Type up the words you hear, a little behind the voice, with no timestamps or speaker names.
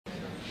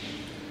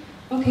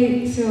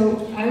Okay,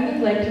 so I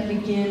would like to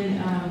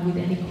begin with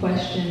any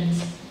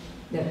questions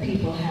that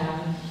people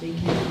have. They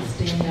can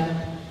stand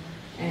up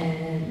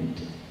and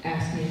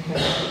ask me a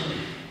question.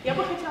 Я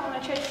бы хотела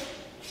начать...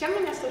 Всем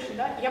меня слышать,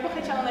 да? Я бы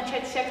хотела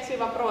начать с секции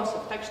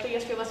вопросов. Так что,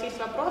 если у вас есть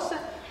вопросы,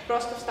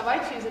 просто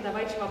вставайте и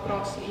задавайте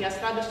вопросы. И я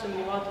с радостью на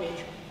него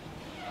отвечу.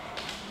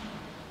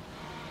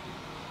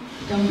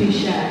 Don't be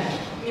shy.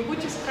 Не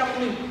будьте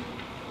скромны.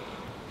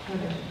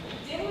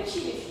 Где вы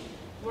учились?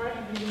 Where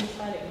have you been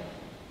studying?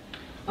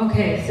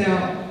 Okay, so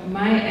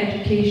my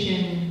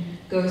education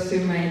goes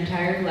through my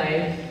entire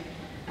life.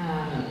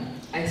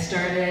 I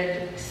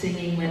started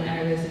singing when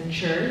I was in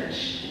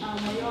church.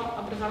 Мое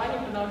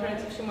образование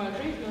продолжается всю мою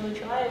жизнь, но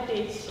начала я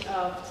петь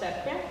в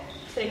церкви,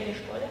 в средней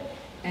школе.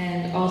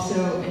 And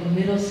also in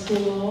middle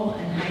school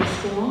and high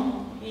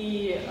school.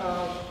 И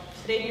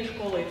в средней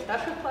школе, и в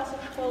старших классах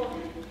школы.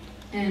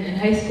 And in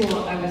high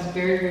school, I was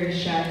very, very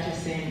shy to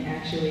sing.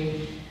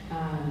 Actually,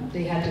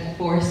 they had to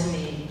force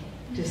me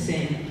to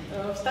sing.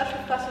 В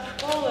старших классах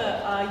школы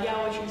я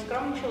очень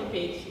скромничала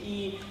петь,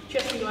 и,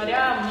 честно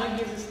говоря,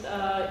 многие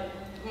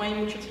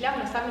моим учителям,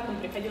 наставникам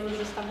приходилось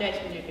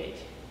заставлять меня петь.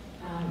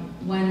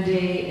 One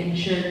day in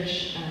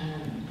church,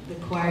 the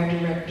choir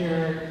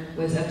director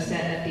was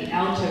upset at the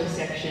alto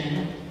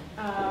section.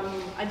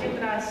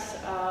 Один раз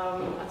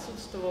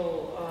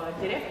отсутствовал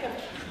директор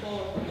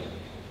школы.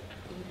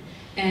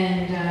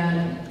 And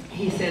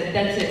he said,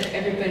 "That's it.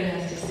 Everybody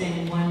has to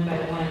sing one by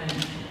one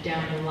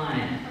down the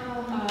line."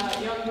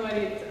 И он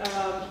говорит,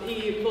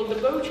 и был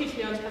другой учитель,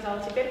 и он сказал,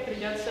 теперь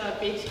придется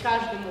петь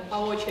каждому по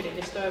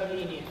очереди, стоя в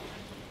линии.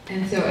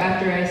 And so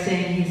after I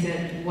sang, he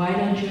said, "Why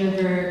don't you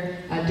ever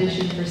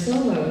audition for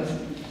solos?"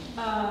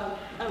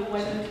 Why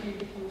don't you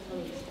become a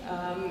solist?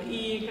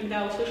 И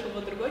когда услышал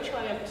вот другой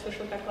человек,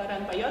 услышал, как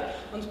Лорен поет,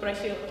 он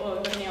спросил,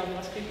 вернее, он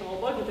воскликнул: "О,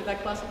 Боги, ты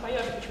так классно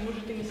поешь, почему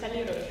же ты не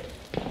солируешь?"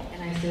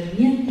 And I said,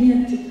 "Нет,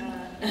 нет."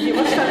 И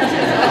вот что она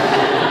сказала.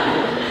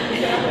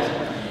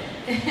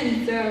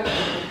 And so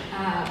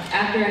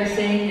after I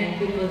sang, and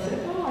people said,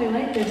 "Oh, I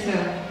like this," so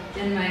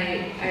then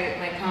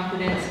my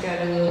confidence got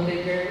a little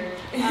bigger.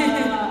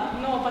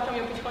 Но потом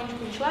я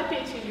потихонечку начала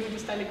петь, и люди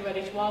стали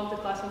говорить: "Вау, ты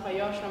классно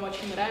поешь, нам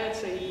очень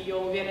нравится", и ее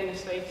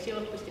уверенность в своих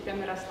силах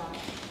постепенно росла.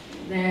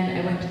 Then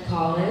I went to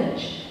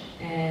college,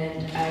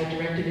 and I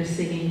directed a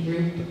singing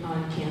group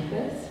on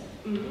campus.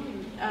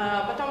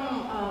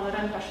 Потом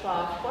Лорен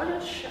пошла в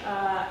колледж,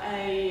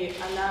 и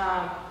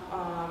она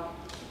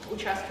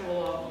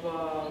участвовала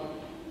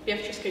в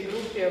певческой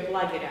группе в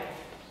лагере.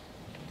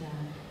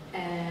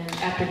 And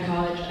after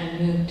college, I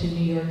moved to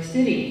New York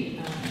City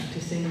to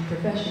sing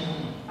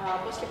professionally.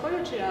 После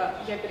колледжа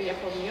я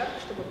переехала в Нью-Йорк,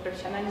 чтобы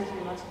профессионально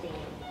заниматься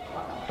пением.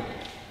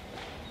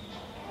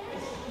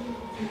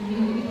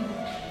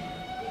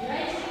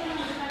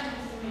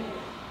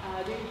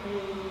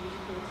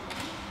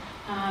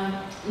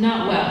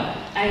 Not well.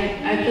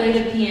 I play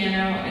the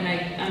piano and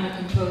I'm a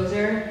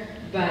composer,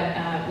 but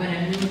when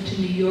I moved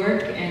to New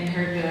York and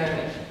heard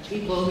the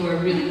people who are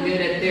really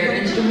good at their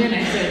instrument,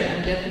 I said,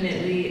 I'm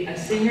definitely a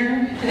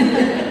singer.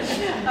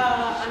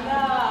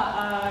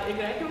 Она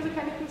играет на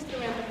музыкальных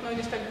инструментах, но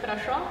не столько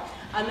хорошо.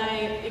 Она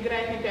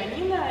играет на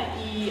пианино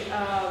и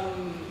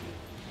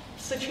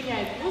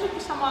сочиняет музыку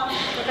сама.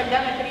 Но когда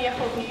она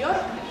переехала в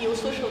Нью-Йорк и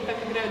услышала, как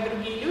играют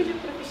другие люди,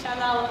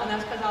 профессионалы, она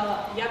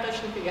сказала: "Я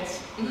точно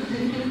певец".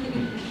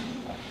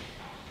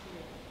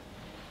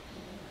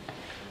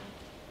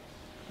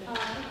 Как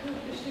вы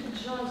пришли к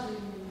джазу?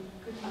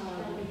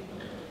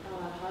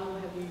 How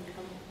have you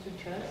come to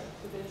jazz,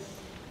 to this?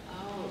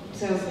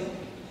 So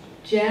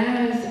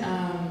jazz,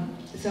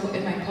 so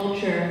in my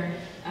culture,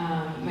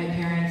 my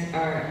parents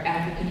are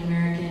African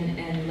American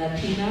and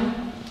Latino.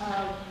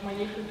 В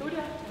моей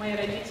культуре мои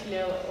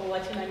родители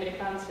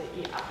латиноамериканцы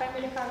и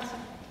афроамериканцы.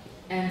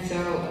 And so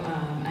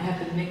I have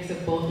the mix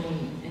of both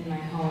in my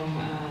home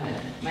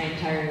my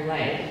entire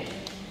life.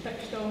 Так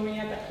что у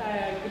меня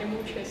такая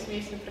гремучая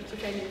смесь на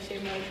протяжении всей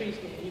моей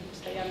жизни и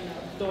постоянно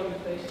в доме,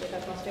 то есть эта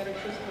атмосфера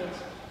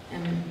чувствуется.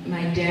 And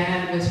my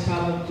dad was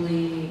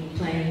probably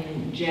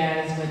playing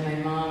jazz when my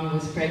mom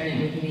was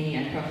pregnant with me.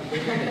 I probably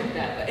heard it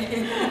that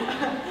way.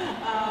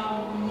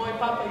 Мой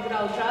папа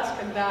играл джаз,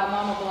 когда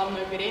мама была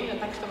мной беременна,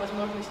 так что,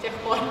 возможно, с тех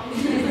пор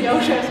я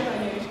уже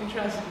склоняюсь к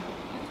джазу.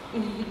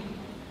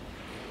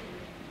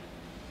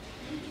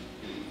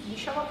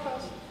 Еще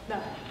вопрос? Да.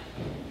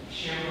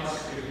 Чем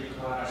вас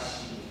привлекла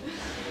Россия?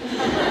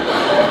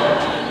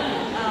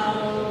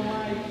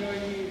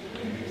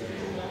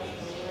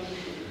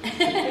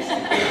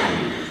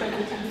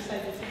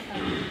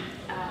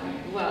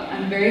 Well,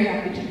 I'm very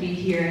happy to be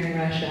here in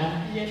Russia.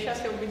 Я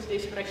счастлива быть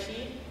здесь, в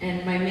России.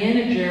 And my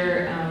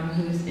manager,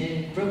 who's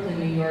in Brooklyn,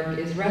 New York,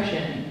 is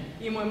Russian.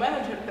 И мой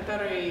менеджер,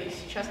 который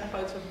сейчас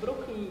находится в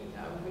Бруклине,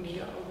 в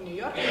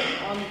Нью-Йорке,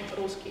 он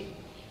русский.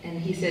 And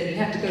he said, "You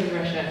have to go to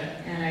Russia."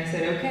 And I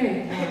said,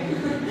 "Okay."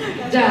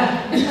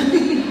 Да.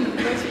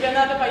 Но тебе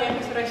надо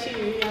поехать в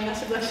Россию, и она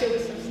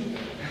согласилась со мной.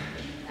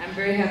 I'm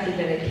very happy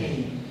that I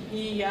came.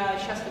 И я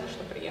счастлива,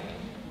 что приехала.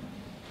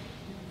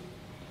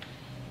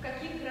 В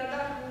каких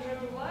городах вы уже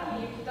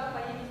бывали и куда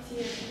поедете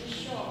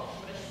еще?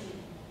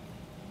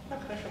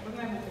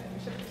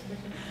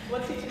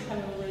 What cities have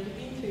you already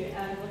been to,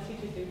 and what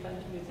cities do you plan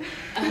to visit?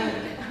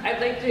 I'd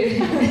like to.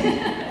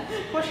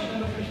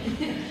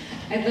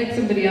 I'd like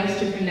somebody else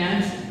to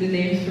pronounce the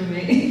names for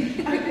me.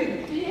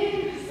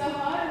 Пермь,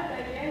 Самара,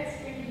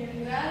 Торецк,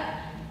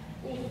 Ленинград,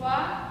 Уфа.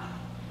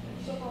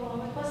 Все,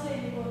 по-моему, это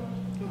последний год.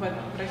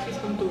 В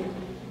российском туре.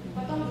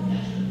 Потом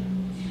Дальше.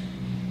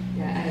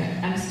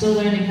 Yeah, I'm still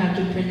learning how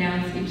to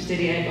pronounce each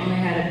city. I've only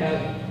had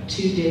about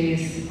 2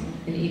 days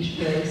in each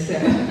place, so.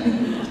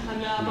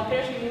 Она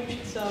по-прежнему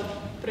учится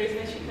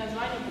произносить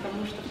названия,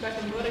 потому что в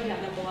каждом городе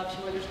она была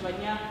всего лишь 2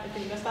 дня. Это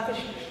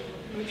недостаточно,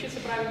 чтобы научиться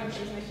правильно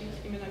произносить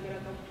имена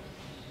городов.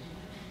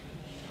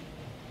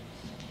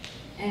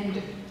 And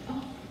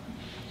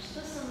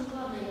Что самое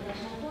главное я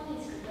должна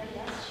помнить, когда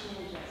я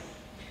сочиняю джаз?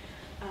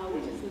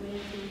 What is the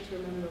main thing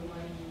to remember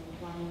when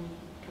one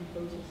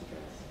composes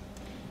jazz?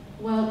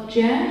 well,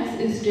 jazz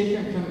is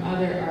different from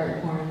other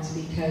art forms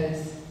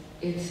because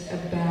it's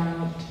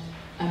about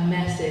a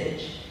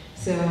message.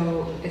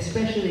 So,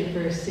 especially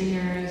for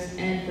singers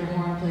and for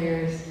horn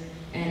players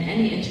and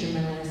any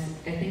instrumentalists,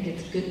 I think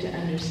it's good to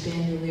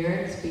understand the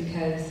lyrics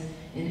because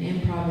in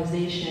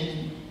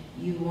improvisation,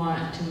 you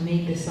want to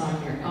make the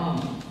song your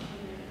own.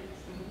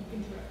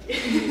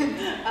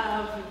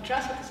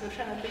 Джаз — это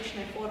совершенно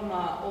отличная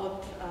форма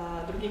от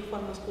других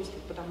форм искусства,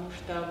 потому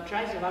что в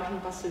джазе важен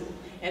посыл.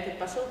 Этот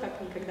посыл как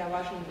никогда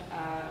важен,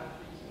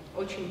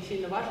 очень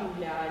сильно важен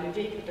для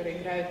людей, которые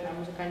играют на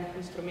музыкальных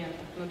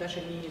инструментах, но даже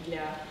не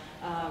для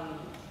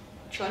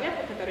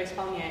человека, который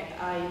исполняет,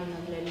 а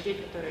именно для людей,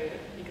 которые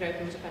играют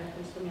на музыкальных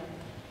инструментах.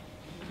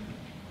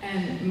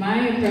 And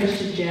my approach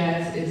to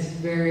jazz is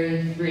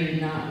very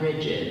free, not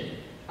rigid.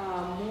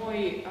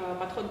 Мой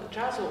подход к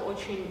джазу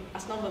очень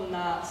основан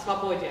на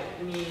свободе,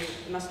 не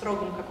на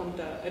строгом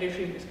каком-то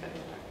режиме,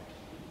 скажем так.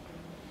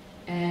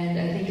 And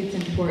I think it's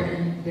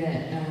important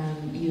that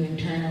you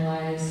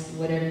internalize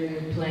whatever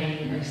you're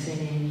playing or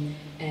singing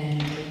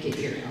and make it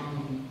your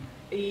own.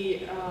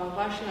 И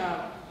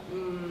важно,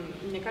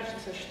 мне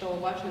кажется, что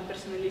важно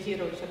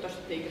персонализировать все то,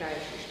 что ты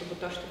играешь, и чтобы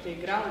то, что ты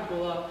играл,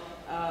 было,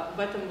 в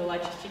этом была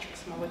частичка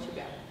самого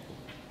тебя.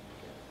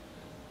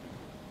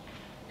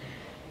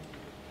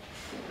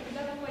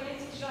 Когда вы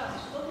поете джаз,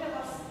 что для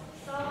вас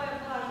самое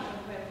важное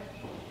в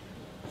этом?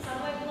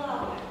 Самое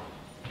главное?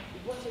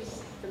 What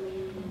is the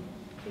main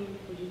thing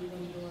for you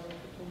when you are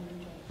performing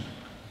jazz?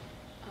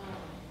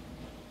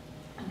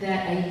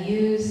 That I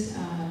use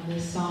the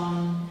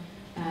song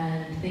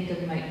and think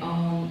of my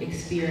own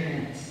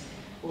experience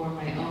or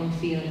my own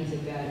feelings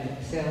about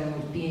it. So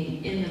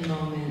being in the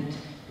moment,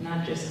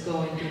 not just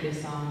going through the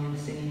song and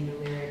singing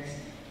the lyrics,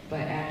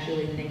 but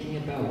actually thinking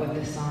about what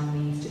the song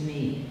means to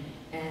me.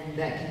 And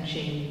that can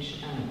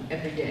change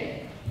every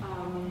day.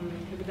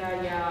 Когда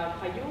я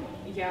пою,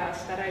 я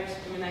стараюсь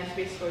вспоминать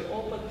весь свой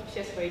опыт,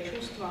 все свои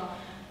чувства.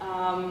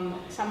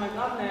 Самое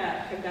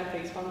главное, когда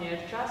ты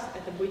исполняешь джаз,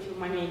 это быть в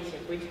моменте,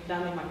 быть в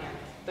данный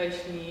момент. То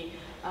есть не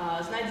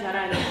знать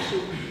заранее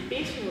всю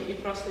песню и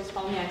просто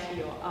исполнять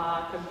ее,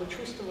 а как бы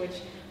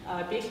чувствовать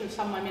песню в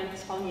сам момент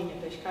исполнения.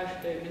 То есть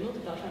каждая минута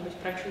должна быть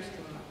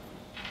прочувствована.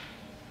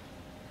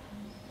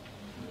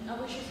 А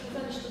вы еще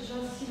сказали, что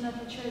джаз сильно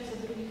отличается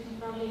от других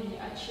направлений.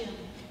 А чем?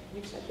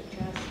 You said that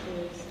jazz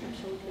is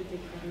absolutely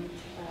different,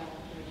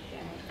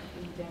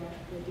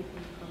 diametrically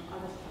different from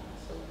other styles.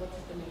 So what's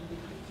the main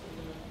difference?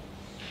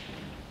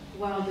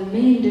 Well, the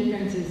main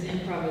difference is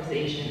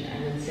improvisation, I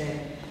would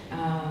say,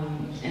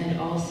 and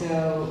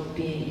also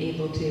being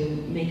able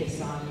to make a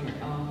song your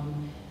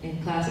own.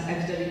 In classic,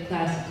 I've studied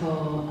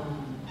classical,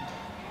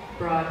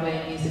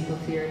 Broadway, musical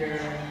theater.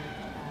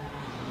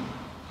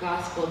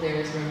 Gospel,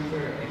 there's room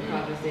for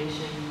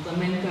improvisation.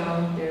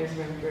 Flamenco, there's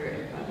room for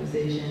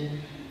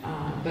improvisation.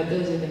 But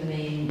those are the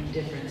main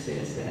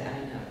differences that I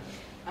know.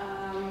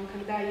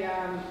 Когда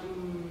я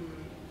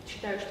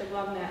считаю, что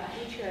главное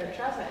отличие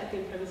джаза — это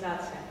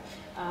импровизация.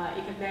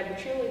 И когда я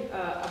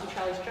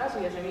обучалась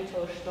джазу, я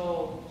заметила,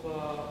 что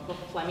в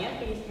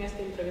фламенко есть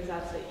место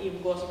импровизации, и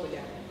в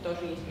госпеле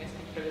тоже есть место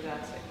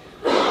импровизации.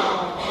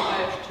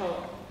 Считаю,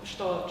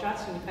 что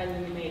джаз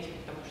уникален именно этим,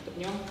 потому что в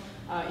нем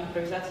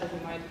импровизация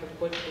занимает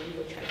большую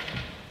его часть.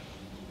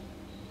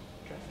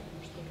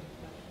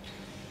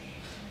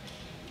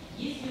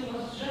 Есть ли у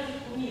вас в джазе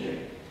кумиры?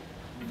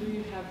 Do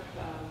you have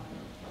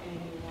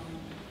anyone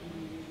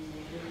you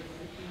really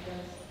think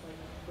does,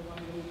 like the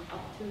one you look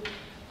up to?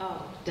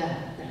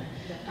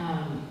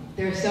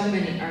 There are so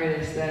many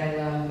artists that I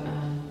love.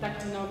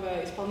 Так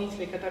много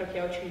исполнителей, которых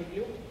я очень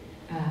люблю.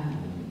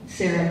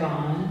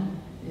 Karavan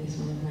is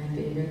one of my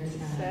favorites.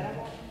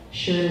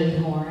 Shirley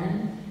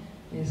Horn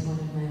is one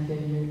of my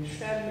favorites.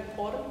 Шерли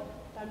Хорн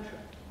также.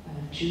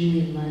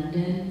 Julie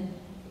London.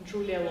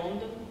 Джулия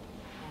Лондон.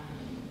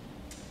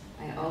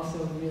 I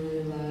also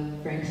really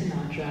love Frank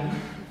Sinatra.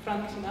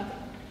 Франк Синатра.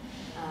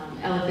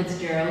 Ella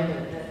Fitzgerald,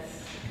 but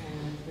that's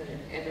kind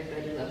of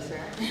everybody loves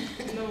her.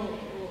 Ну,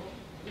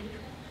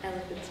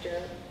 Ella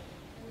Fitzgerald.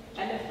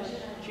 Ella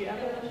Fitzgerald.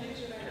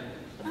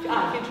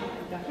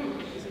 Фиджеральд, да.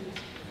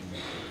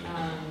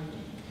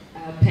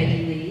 Peggy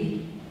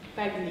Lee.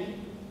 Пегги Ли.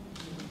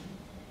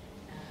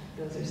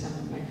 those are some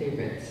of my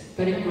favorites.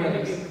 But it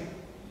grows.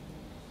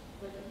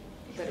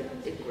 But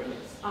it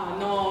grows.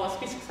 Но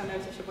список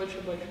становится все больше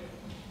и больше.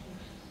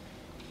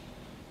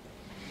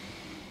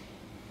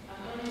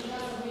 Кроме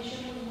джаза вы еще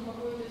музыку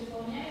какую-то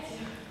исполняете?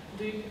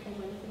 Do you perform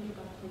anything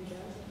apart from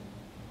jazz?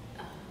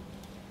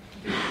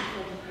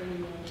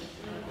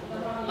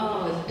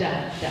 Oh,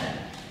 done.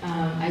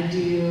 I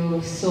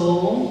do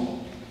soul,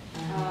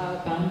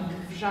 funk.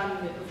 В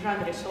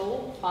жанре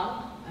soul, funk.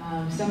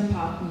 Some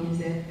pop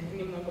music.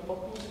 Немного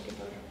поп-музыки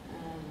тоже.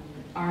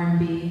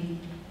 R&B.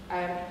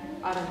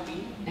 R&B.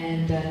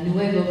 And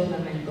nuevo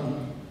flamenco.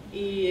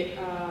 И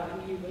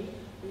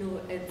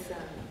It's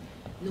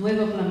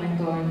nuevo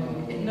flamenco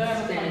in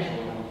Spanish.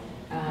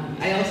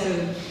 I also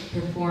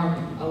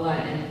perform a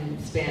lot in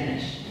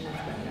Spanish.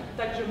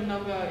 Также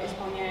много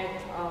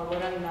исполняет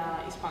Лорен на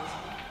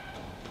испанском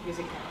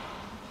языке.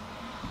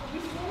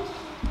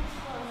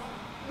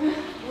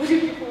 Would you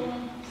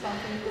perform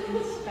something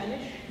in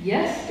Spanish?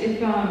 Yes,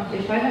 if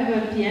I have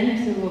a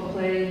pianist who will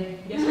play.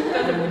 Если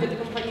кто-то будет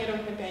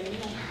аккомпанировать на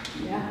пианино.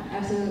 Yeah,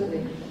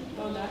 absolutely.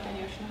 То да,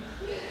 конечно.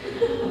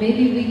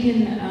 Maybe we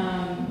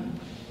can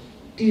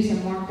do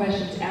some more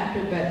questions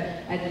after,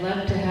 but I'd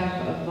love to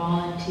have a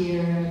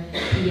volunteer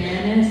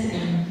pianist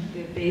and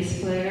the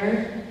bass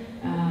player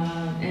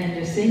and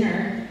a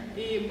singer.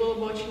 И было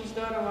бы очень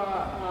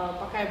здорово,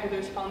 пока я буду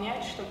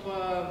исполнять, чтобы,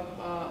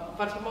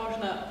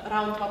 возможно,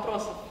 раунд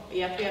вопросов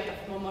и ответов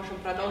мы можем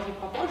продолжить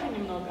попозже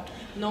немного,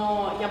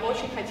 но я бы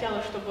очень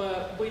хотела, чтобы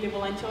были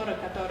волонтеры,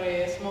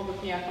 которые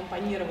смогут мне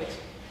аккомпанировать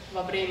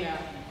во время,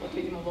 вот,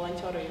 видимо,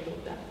 волонтеры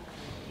идут, да,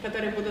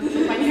 которые будут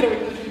аккомпанировать,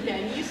 нужен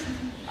пианист,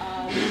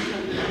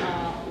 нужен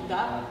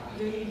удар,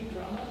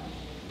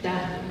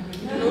 Да.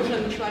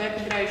 нужен человек,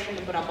 играющий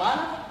на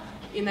барабанах,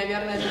 и,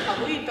 наверное,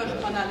 духовые тоже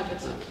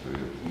понадобятся.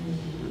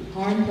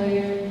 Horn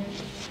player.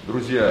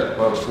 Друзья,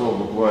 пару слов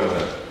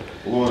буквально.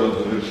 Лорен,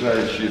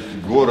 завершающий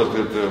город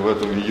это в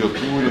этом ее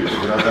туре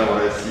по городам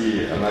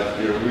России. Она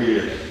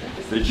впервые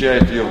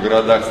встречает ее в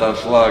городах с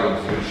аншлагом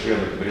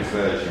совершенно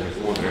потрясающим. Мы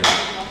смотрим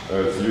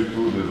с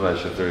YouTube,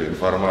 значит,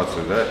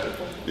 информацию, да.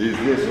 И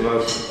здесь у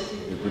нас,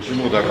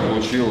 почему так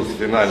получилась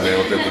финальная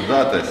вот эта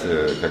дата,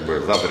 как бы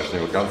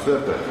завтрашнего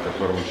концерта, о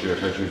котором еще я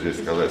хочу здесь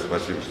сказать,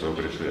 спасибо, что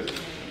вы пришли,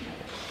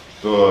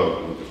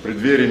 что в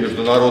преддверии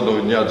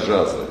Международного Дня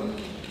Джаза.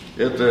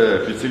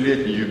 Это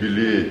 5-летний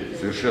юбилей,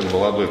 совершенно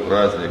молодой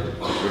праздник,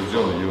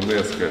 утвержденный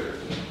ЮНЕСКО.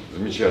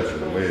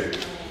 Замечательно. Мы,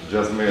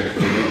 джазмены,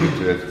 кто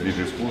любит этот вид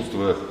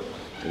искусства,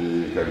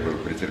 и как бы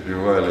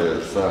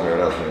претерпевали самые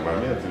разные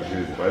моменты в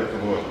жизни.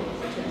 Поэтому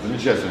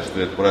замечательно,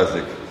 что этот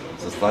праздник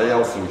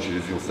состоялся,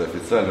 учредился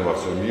официально во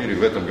всем мире.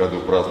 В этом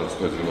году празднует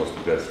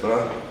 195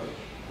 стран.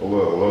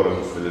 Лорен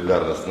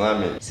солидарна с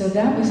нами. So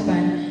that was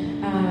fun.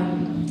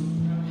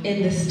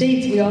 In the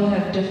States, we all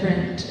have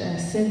different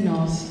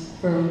signals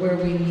for where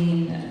we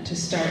mean to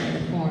start and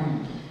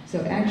perform.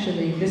 So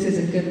actually, this is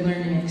a good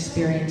learning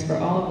experience for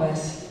all of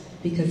us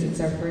because it's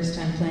our first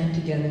time playing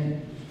together.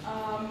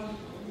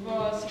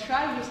 В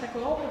США есть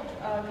такой опыт,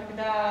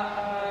 когда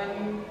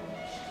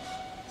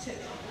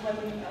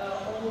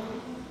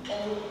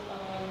all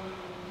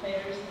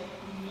players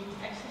meet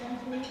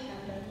accidentally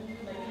and then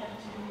they have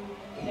to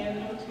learn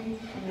how to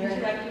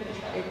interact with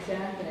each other.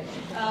 Exactly.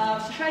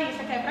 В США есть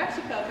такая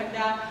практика,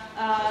 когда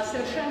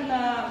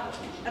совершенно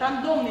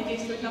рандомный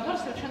действует набор,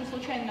 совершенно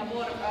случайный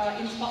набор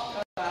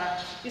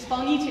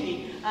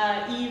исполнителей.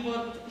 И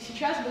вот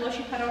сейчас был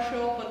очень хороший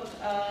опыт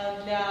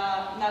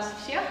для нас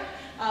всех,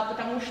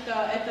 потому что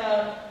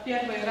это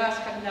первый раз,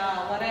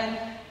 когда Лорен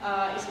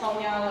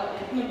исполняла,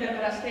 первый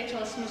раз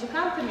встретилась с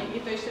музыкантами, и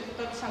то есть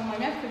это тот самый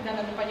момент, когда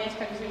надо понять,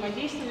 как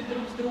взаимодействовать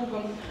друг с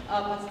другом,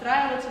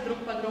 подстраиваться друг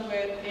под друга,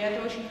 и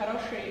это очень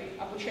хороший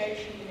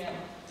обучающий момент.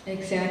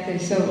 Exactly.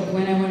 So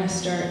when I want to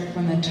start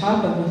from the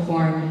top of a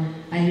form,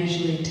 I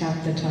usually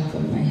tap the top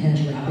of my head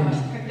like this.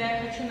 Когда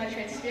я хочу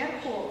начать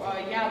сверху,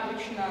 я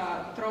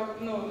обычно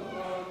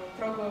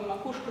трогаю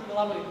макушку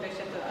головы, то есть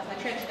это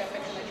означает, что я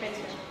хочу начать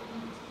сверху.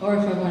 Or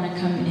if I want to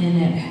come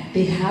in at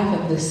the half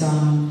of the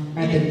song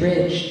or the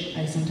bridge,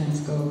 I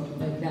sometimes go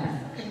like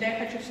that. Когда я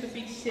хочу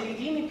вступить в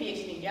середину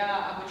песни,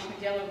 я обычно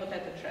делаю вот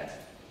этот жест.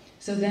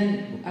 So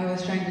then I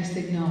was trying to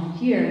signal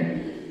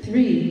here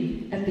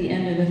 3 at the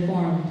end of the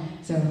form.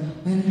 So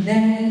when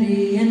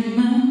Daddy and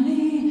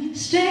Mommy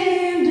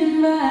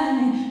standing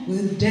by,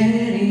 with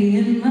Daddy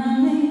and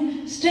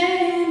Mommy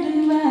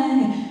standing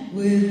by,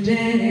 with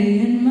Daddy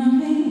and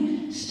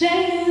Mommy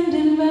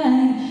standing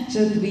by.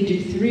 So we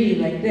do 3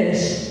 like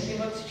this. И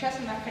вот сейчас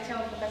она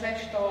хотела показать,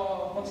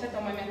 что вот с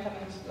этого момента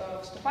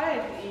она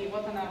вступает, и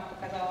вот она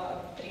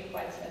показала 3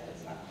 пальца, этот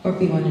знак. Or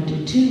if you want to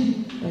do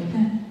 2 like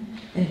that.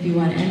 And if you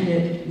want to end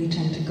it, we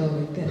tend to go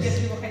like this.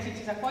 Если вы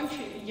хотите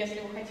закончить,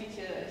 если вы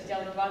хотите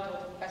сделать 2, то вы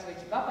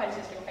показываете 2 пальца,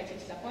 если вы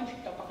хотите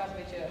закончить, то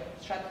показываете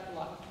сжатый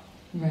кулак.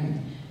 Right.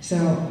 So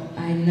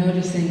I'm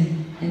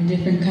noticing in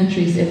different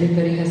countries,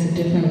 everybody has a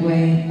different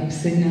way of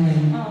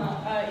signaling.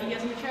 И я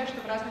замечаю, что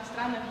в разных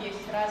странах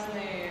есть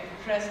разные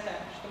жесты,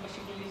 чтобы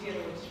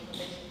сигнализировать вот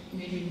эти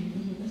вещи.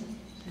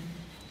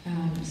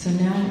 So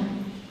now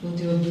We'll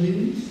do a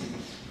blues.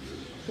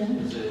 Yeah.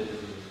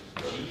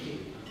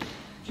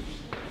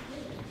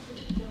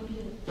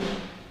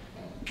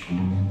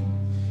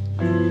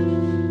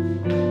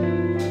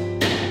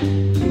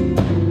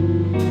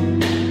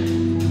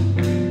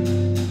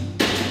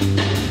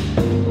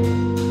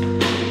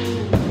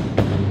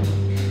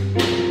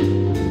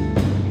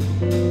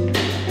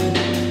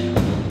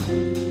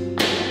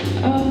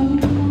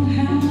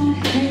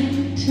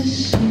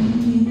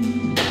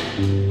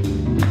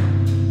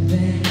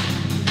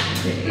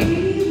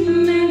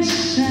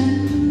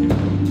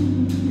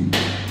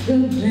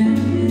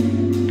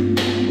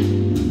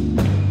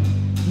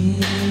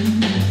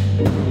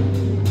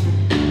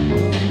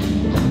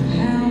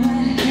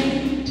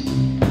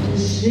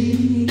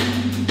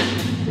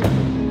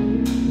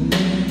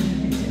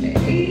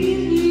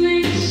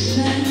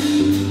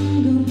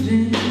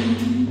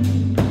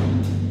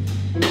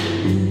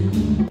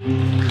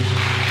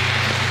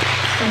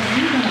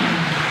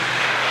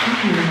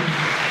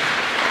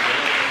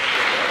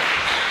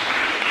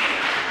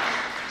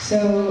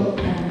 So,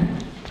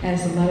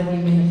 as a lot of you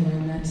may have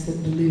learned, that's the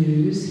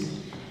blues,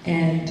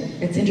 and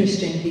it's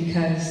interesting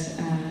because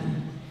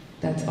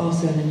that's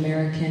also an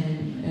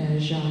American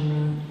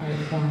genre, art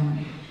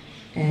form,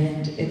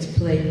 and it's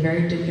played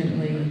very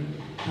differently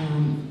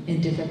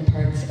in different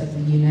parts of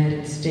the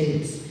United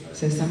States.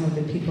 So some of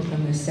the people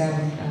from the South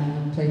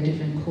play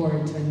different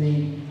chords when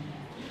they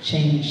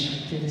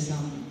change through the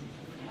song.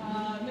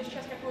 Ну,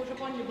 сейчас, как вы уже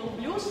поняли, был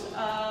блюз,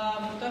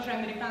 тоже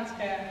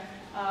американская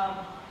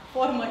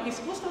форма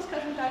искусства,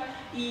 скажем так.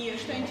 И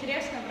что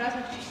интересно, в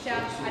разных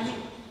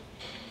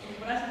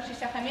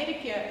частях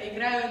Америки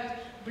играют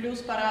блюз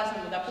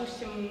по-разному.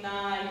 Допустим,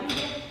 на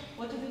юге,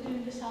 what do they do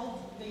in the South?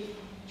 They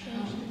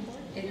change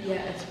the chord?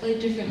 Yeah, it's played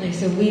differently,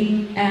 so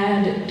we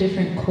add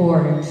different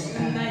chords.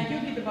 На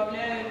юге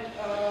добавляют,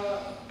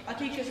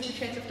 отличие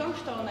заключается в том,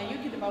 что на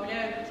юге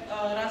добавляют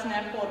разные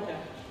аккорды.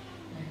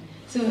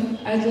 So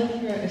I'd love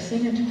for a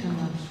singer to come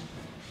up.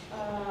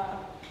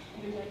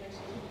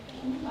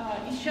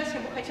 И сейчас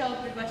я бы хотела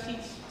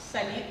пригласить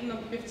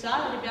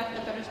певца, ребят,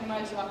 которые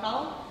занимаются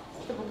вокалом,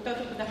 чтобы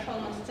кто-то подошел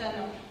на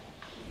сцену.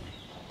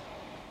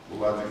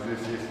 Владик,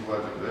 здесь есть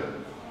Владик, да?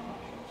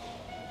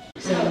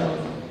 So,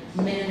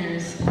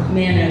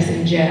 manners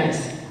in jazz.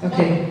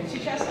 Okay.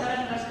 Сейчас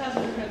Лорен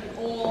рассказывает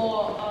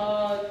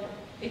о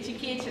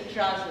этикете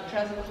джаза,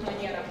 джазовых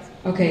манерах.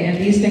 Okay, and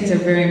these things are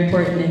very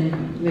important in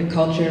the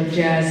culture of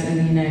jazz in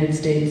the United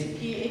States.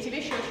 И эти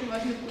вещи очень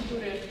важны в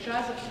культуре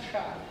джаза в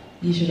США.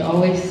 You should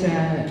always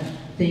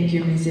thank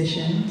your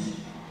musicians.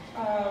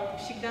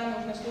 Всегда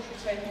нужно слушать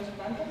своих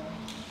музыкантов.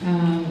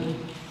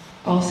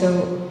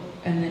 Also,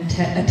 an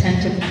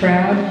attentive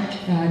crowd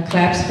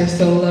claps for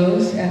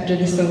solos after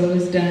the solo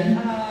is done.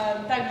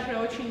 Также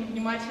очень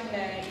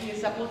внимательная и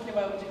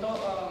заботливая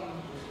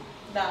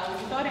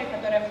аудитория,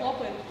 которая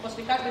хлопает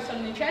после каждой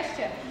сольной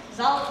части.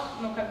 Зал,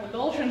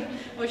 должен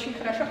очень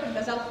хорошо,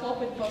 когда зал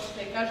хлопает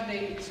после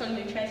каждой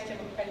сольной части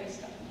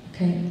вокалиста.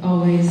 Okay,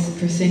 always,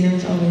 for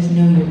singers, always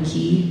know your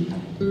key.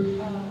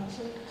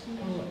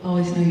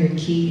 Always know your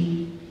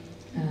key.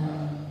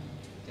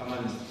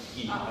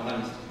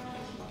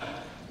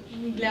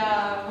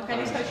 Для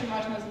вокалиста очень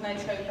важно знать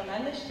свою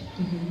тональность.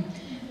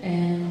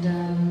 And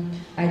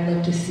I'd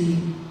love to see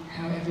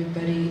how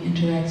everybody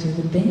interacts with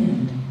the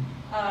band.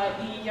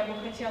 И я бы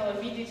хотела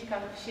видеть,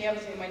 как все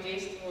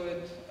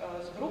взаимодействуют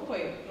с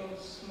группой,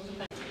 с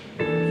музыкантами.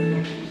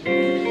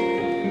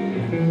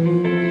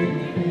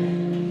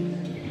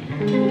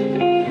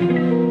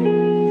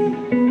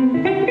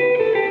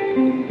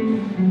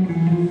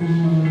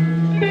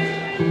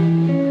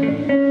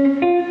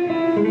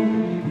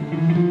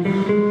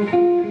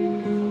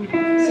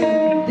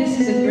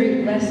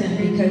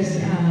 Because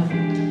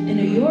in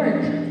New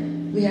York,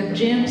 we have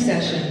jam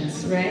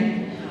sessions,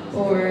 right?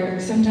 Or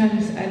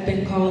sometimes I've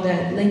been called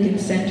at Lincoln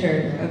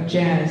Center of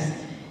Jazz,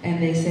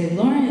 and they say,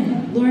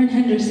 Loren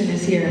Henderson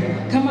is here,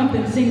 come up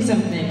and sing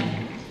something.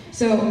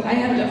 So I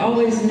have to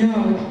always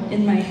know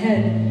in my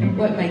head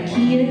what my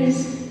key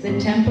is, the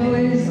tempo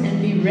is,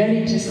 and be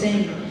ready to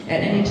sing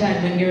at any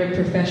time when you're a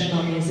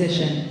professional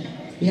musician.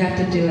 You have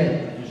to do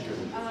it.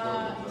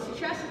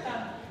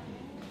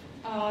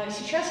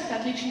 Сейчас это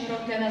отличный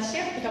урок для нас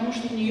всех, потому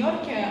что в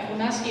Нью-Йорке у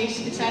нас есть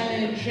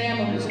специальные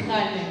джемы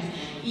музыкальные.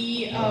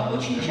 И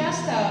очень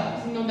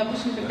часто,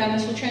 допустим, когда она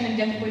случайно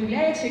где-то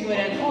появляется и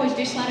говорят, о,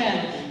 здесь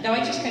Лорен,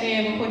 давайте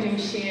скорее выходим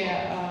все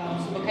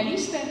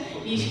вокалисты,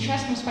 и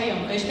сейчас мы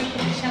споем. То есть как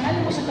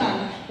профессиональный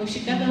музыкант вы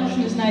всегда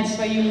должны знать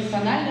свою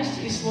тональность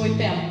и свой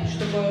темп,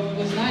 чтобы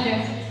вы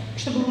знали,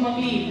 чтобы вы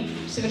могли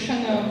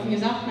совершенно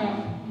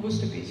внезапно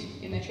выступить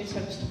и начать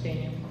свое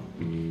выступление.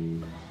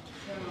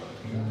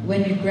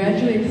 When you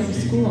graduate from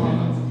school,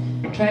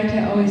 try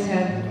to always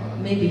have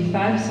maybe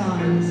 5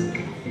 songs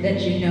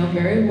that you know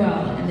very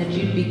well and that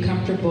you'd be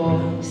comfortable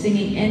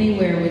singing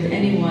anywhere with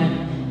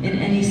anyone in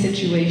any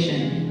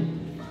situation.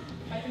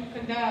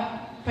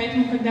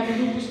 Поэтому, когда вы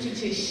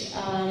выпуститесь,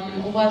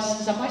 у вас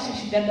в запасе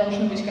всегда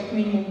должно быть как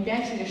минимум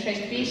 5 или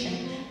 6 песен,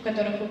 в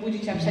которых вы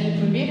будете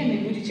абсолютно уверены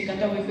и будете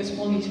готовы их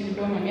исполнить в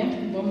любой момент,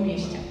 в любом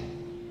месте.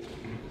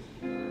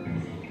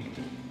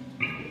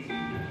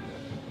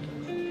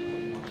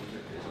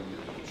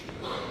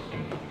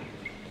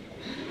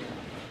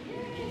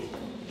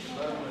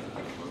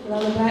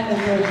 Lullaby of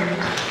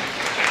Birdland.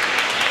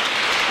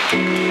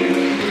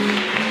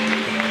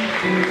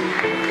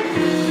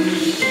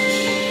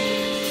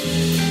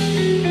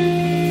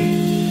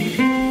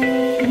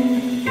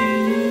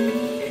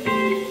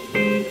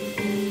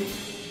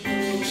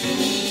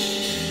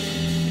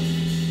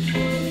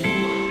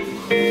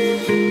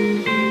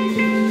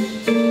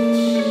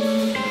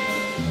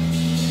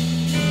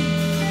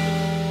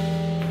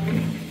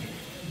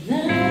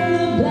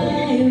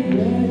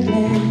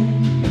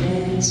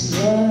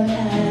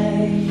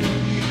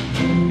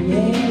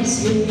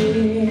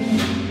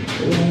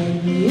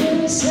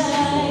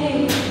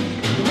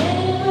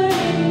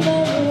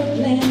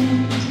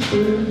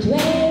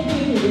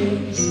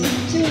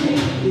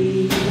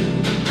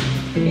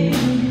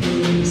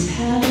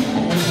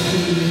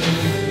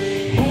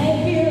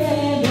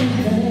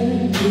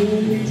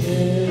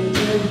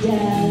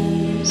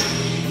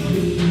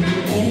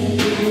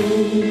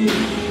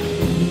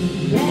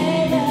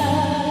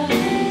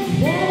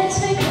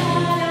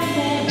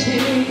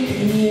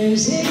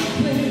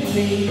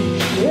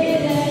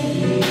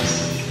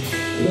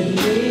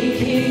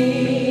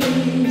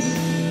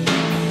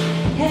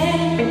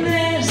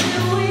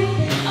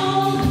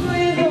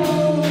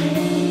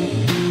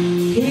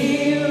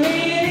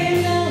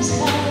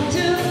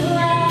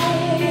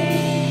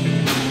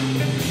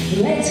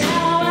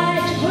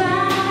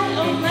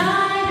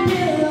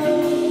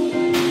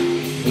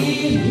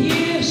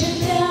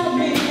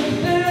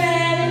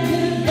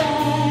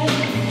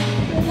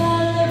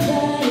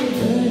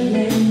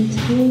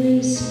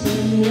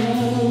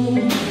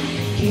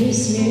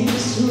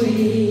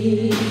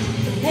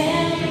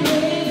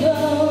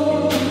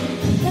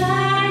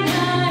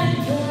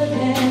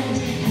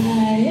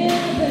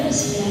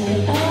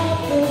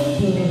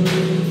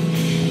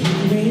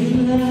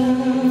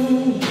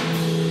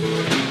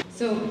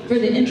 For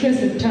the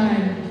interest of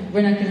time,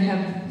 we're not going to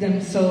have them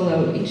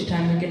solo each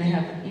time. We're going to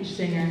have each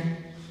singer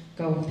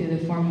go through the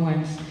form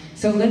once.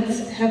 So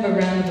let's have a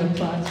round of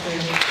applause for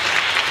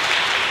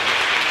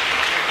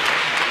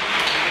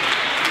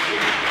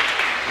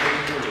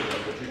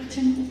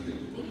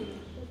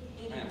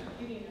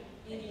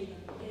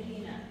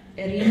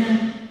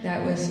Irina.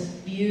 That was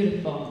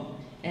beautiful,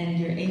 and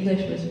your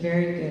English was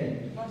very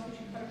good,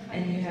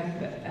 and you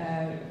have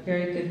a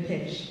very good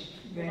pitch.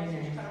 Very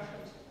nice.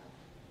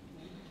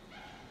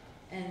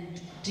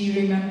 And do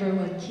you remember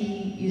what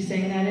key you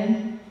sang that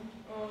in?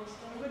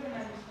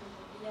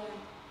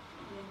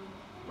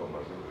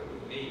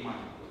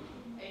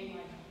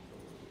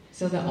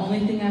 So the only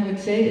thing I would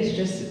say is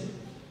just,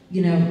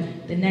 you know,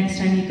 the next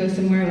time you go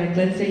somewhere, like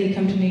let's say you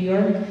come to New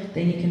York,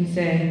 then you can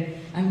say,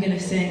 I'm going to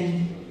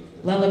sing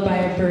Lullaby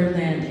of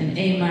Birdland in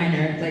A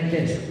minor like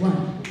this.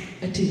 1,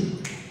 a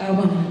 2, a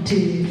 1,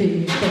 2,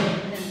 3, 4.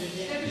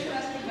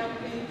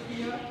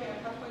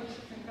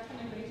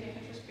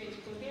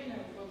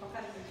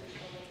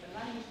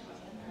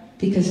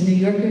 Because New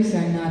Yorkers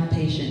are not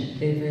patient.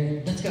 They're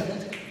very, let's go,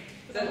 let's go.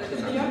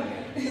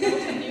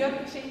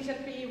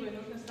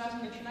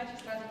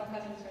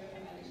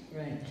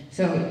 Right.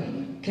 So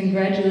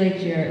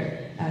congratulate your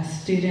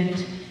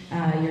student,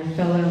 your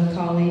fellow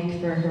colleague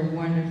for her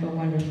wonderful,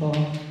 wonderful.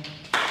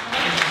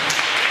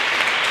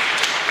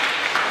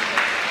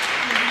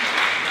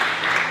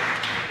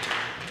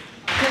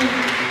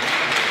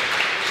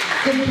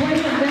 So the point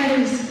of that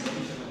is,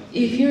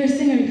 if you're a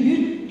singer,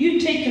 you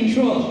take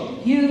control.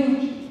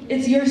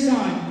 It's your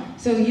song.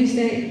 So you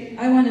say,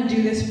 I want to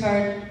do this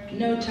part,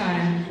 no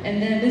time. And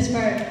then this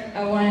part,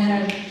 I want to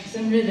have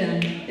some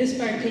rhythm. This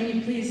part, can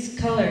you please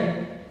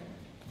color?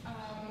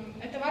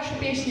 Это ваша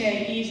песня,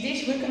 и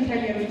здесь вы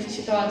контролируете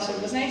ситуацию.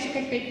 Вы знаете,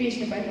 как петь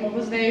песню, поэтому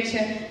вы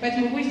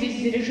здесь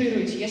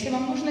дирижируете. Если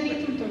вам нужен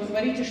ритм, то вы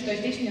говорите, что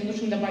здесь мне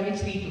нужно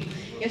добавить ритм.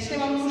 Если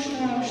вам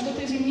нужно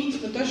что-то изменить,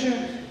 вы тоже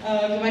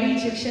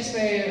говорите все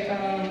свои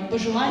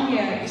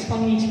пожелания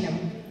исполнителям.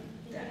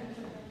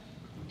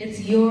 It's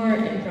your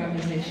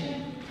improvisation.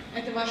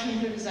 Это ваша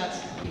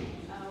импровизация.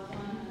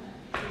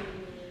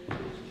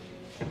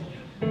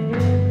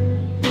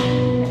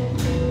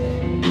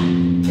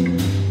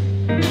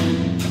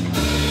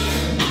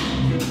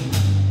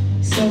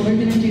 So we're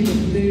going to do the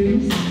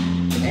blues,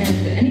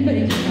 and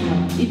anybody can come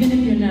up, even if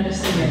you're not a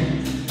singer.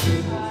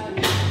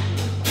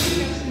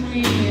 Сейчас мы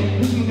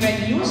будем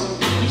играть блюз,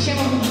 и все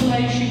могут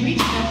желающие выйти,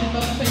 даже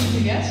тот, кто не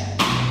певец.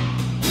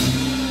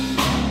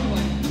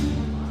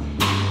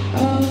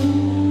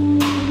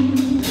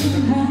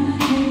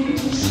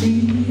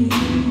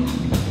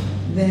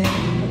 The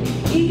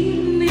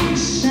evening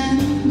sun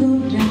go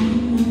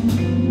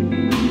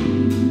down.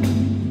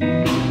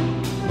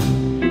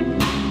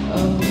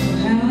 Oh,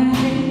 how I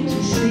hate to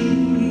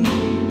see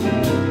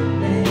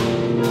that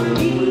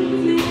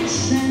evening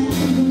sun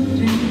go down.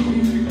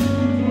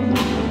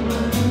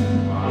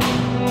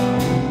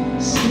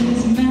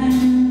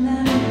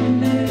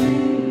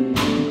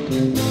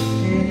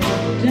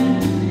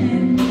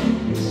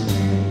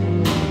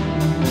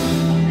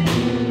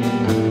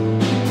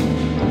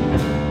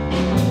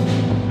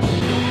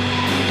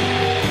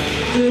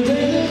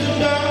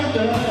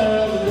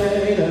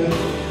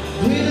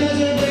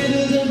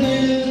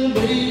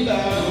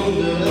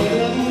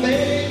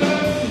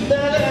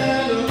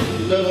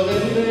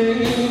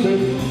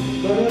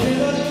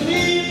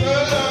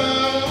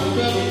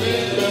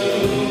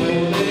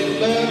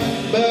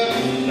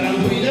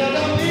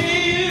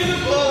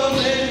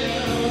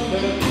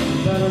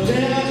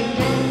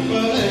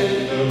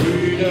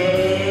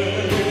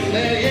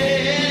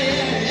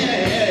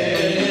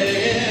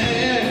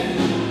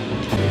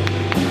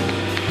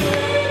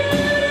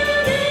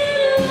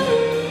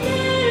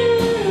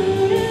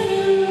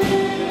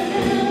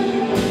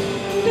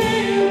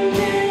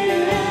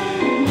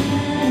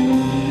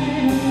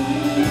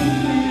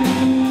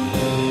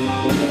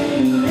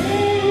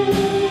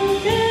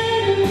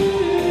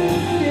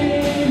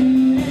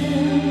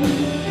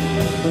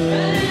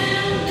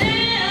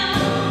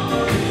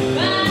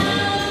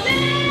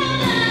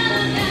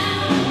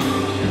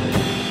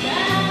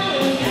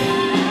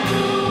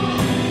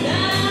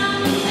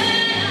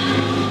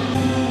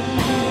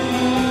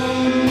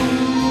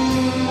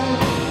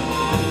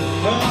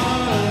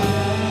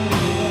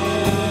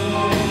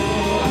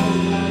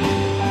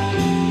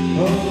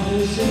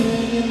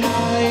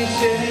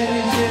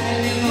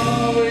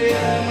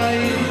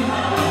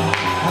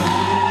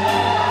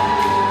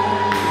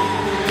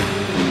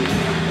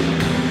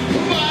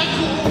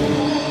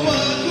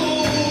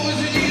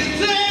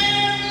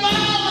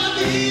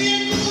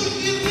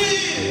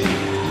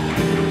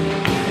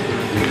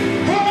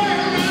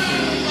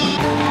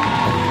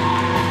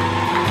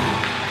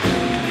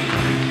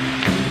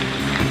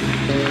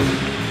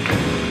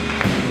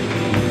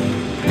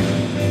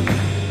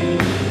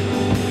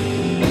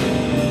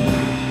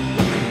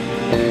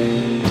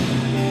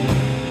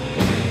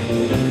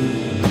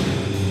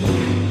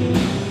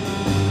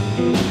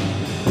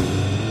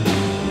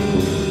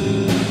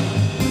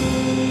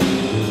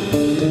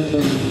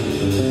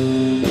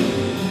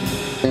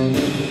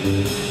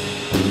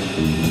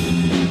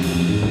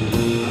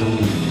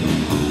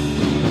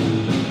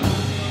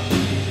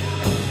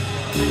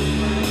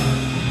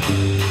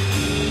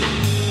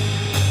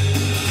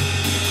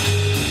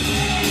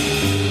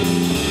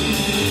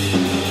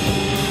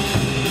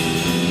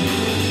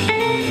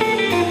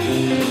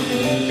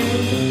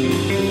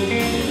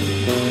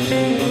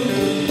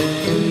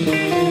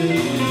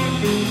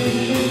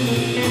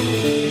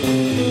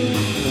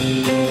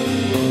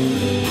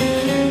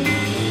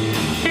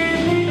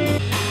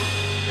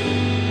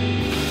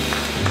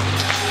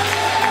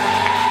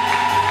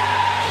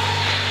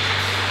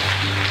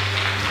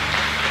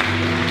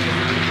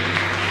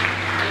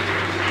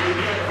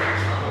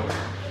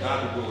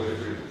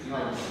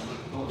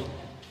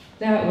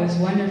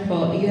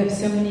 wonderful. You have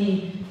so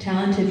many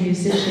talented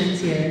musicians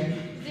here.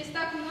 Здесь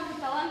так много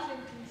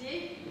талантливых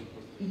людей.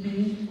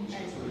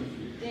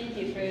 Thank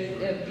you for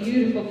the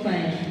beautiful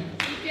playing.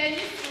 И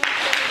пианисты.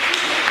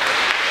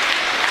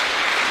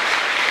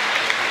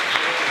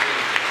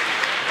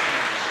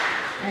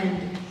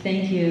 And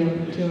thank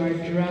you to our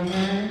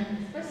drummer.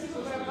 Спасибо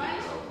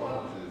барабанщику.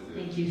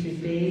 Thank you to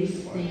bass.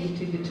 Thank you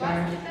to guitar.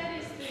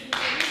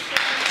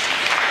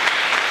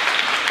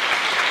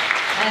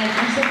 And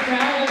I'm so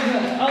proud of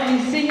all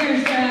these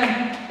singers.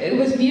 It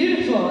was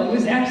beautiful. It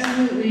was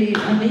absolutely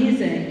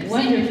amazing.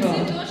 Wonderful.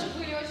 Все тоже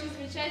были очень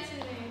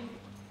замечательные.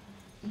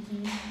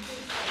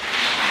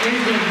 Very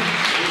good.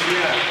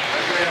 Друзья,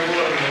 какая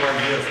Лорен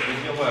молодец,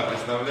 подняла,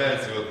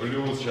 представляете, вот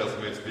блюз сейчас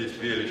мы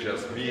спели сейчас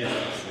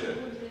вместе все.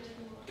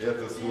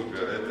 Это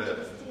супер,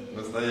 это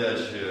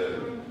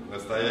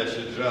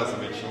настоящий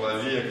джазовый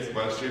человек с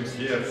большим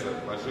сердцем,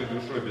 большой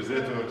душой. Без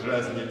этого в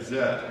джазе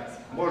нельзя.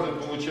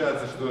 Может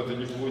получаться что-то,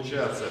 не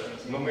получаться,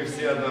 но мы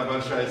все одна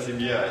большая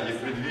семья. И в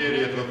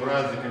преддверии этого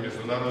праздника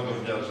Международного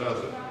Дня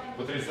Джаза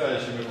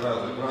потрясающий мы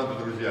празднуем, правда,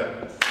 друзья?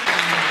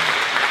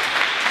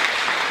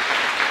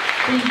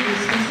 Thank you.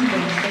 Спасибо.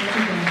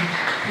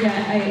 Yeah,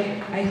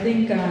 I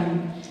think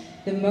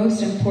the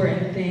most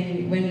important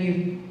thing when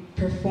you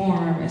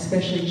perform,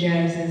 especially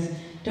jazz, is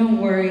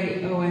don't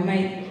worry, oh, I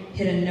might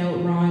hit a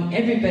note wrong.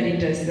 Everybody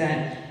does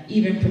that,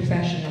 even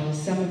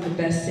professionals. Some of the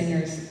best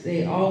singers,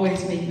 they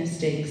always make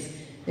mistakes.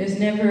 There's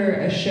never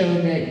a show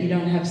that you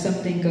don't have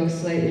something go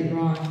slightly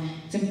wrong.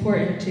 It's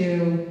important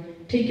to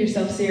take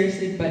yourself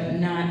seriously, but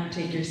not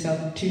take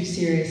yourself too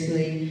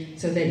seriously,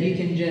 so that you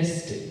can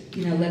just,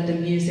 let the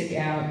music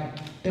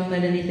out. Don't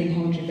let anything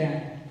hold you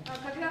back.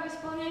 Когда вы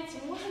исполняете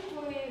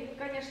музыку, и,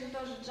 конечно,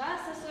 тоже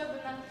джаз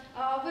особенно,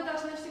 вы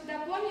должны всегда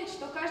помнить,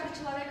 что каждый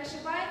человек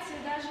ошибается,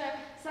 и даже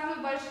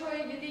самый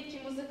большой и великий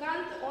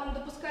музыкант, он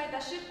допускает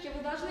ошибки. Вы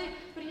должны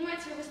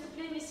принимать его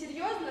выступление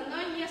серьезно,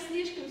 но не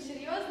слишком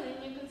серьезно, и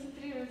не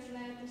концентрироваться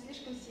на этом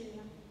слишком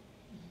сильно.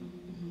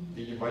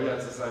 И не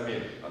бояться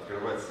самим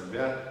открывать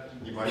себя,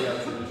 не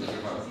бояться не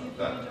закрываться.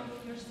 Да.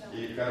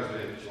 И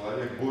каждый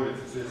человек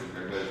борется с этим,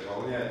 когда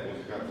исполняет.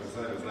 Музыканты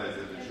сами знаете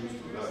это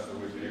чувство, да, что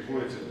вы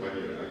переходите в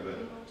барьер, когда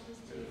это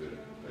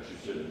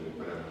ощущение,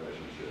 прямо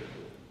ощущаете.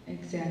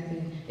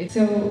 Exactly.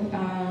 So,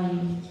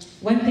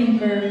 one thing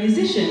for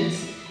musicians,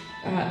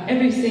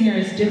 every singer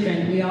is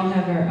different. We all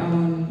have our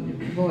own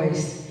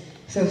voice.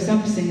 So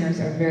some singers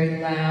are very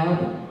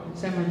loud,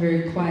 some are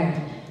very quiet.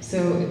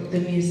 So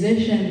the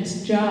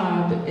musician's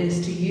job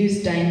is to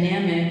use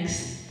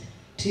dynamics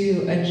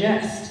to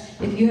adjust.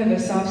 If you have a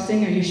soft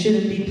singer, you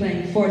shouldn't be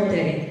playing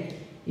forte.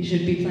 You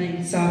should be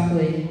playing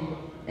softly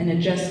and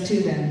adjust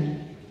to them.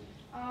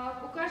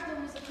 У каждого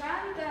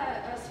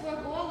музыканта свой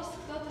голос,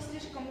 кто-то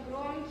слишком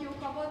громкий, у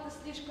кого-то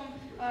слишком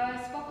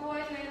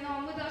спокойный, но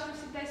мы должны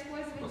всегда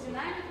использовать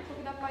динамику,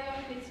 когда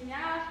поем, петь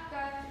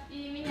мягко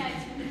и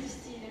менять эти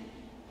стили.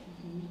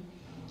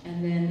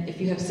 And then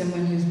if you have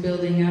someone who's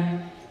building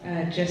up,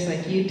 just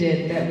like you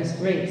did, that was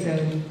great. So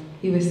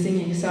he was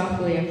singing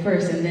softly at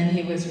first, and then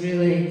he was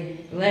really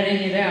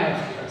letting it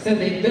out. So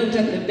they built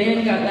up, the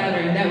band got louder,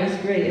 and that was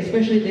great.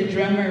 Especially the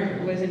drummer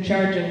was in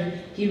charge of,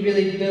 he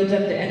really built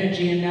up the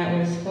energy, and that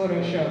was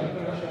хорошо.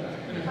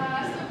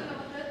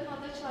 Особенно вот этот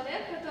молодой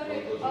человек,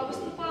 который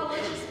выступал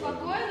очень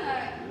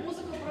спокойно,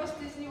 музыка просто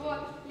из него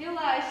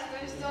лилась, то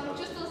есть он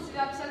чувствовал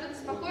себя абсолютно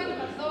спокойно,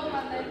 как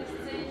дома на этой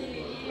сцене, и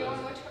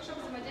он очень хорошо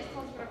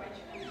взаимодействовал с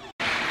барабанщиком.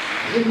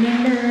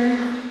 Remember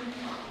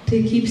to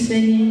keep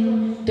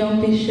singing,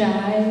 don't be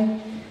shy,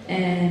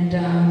 and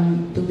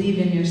believe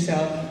in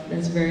yourself.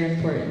 That's very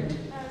important.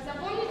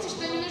 Запомните,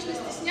 что не нужно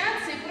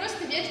стесняться и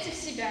просто верьте в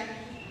себя.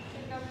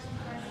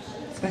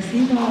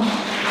 Спасибо.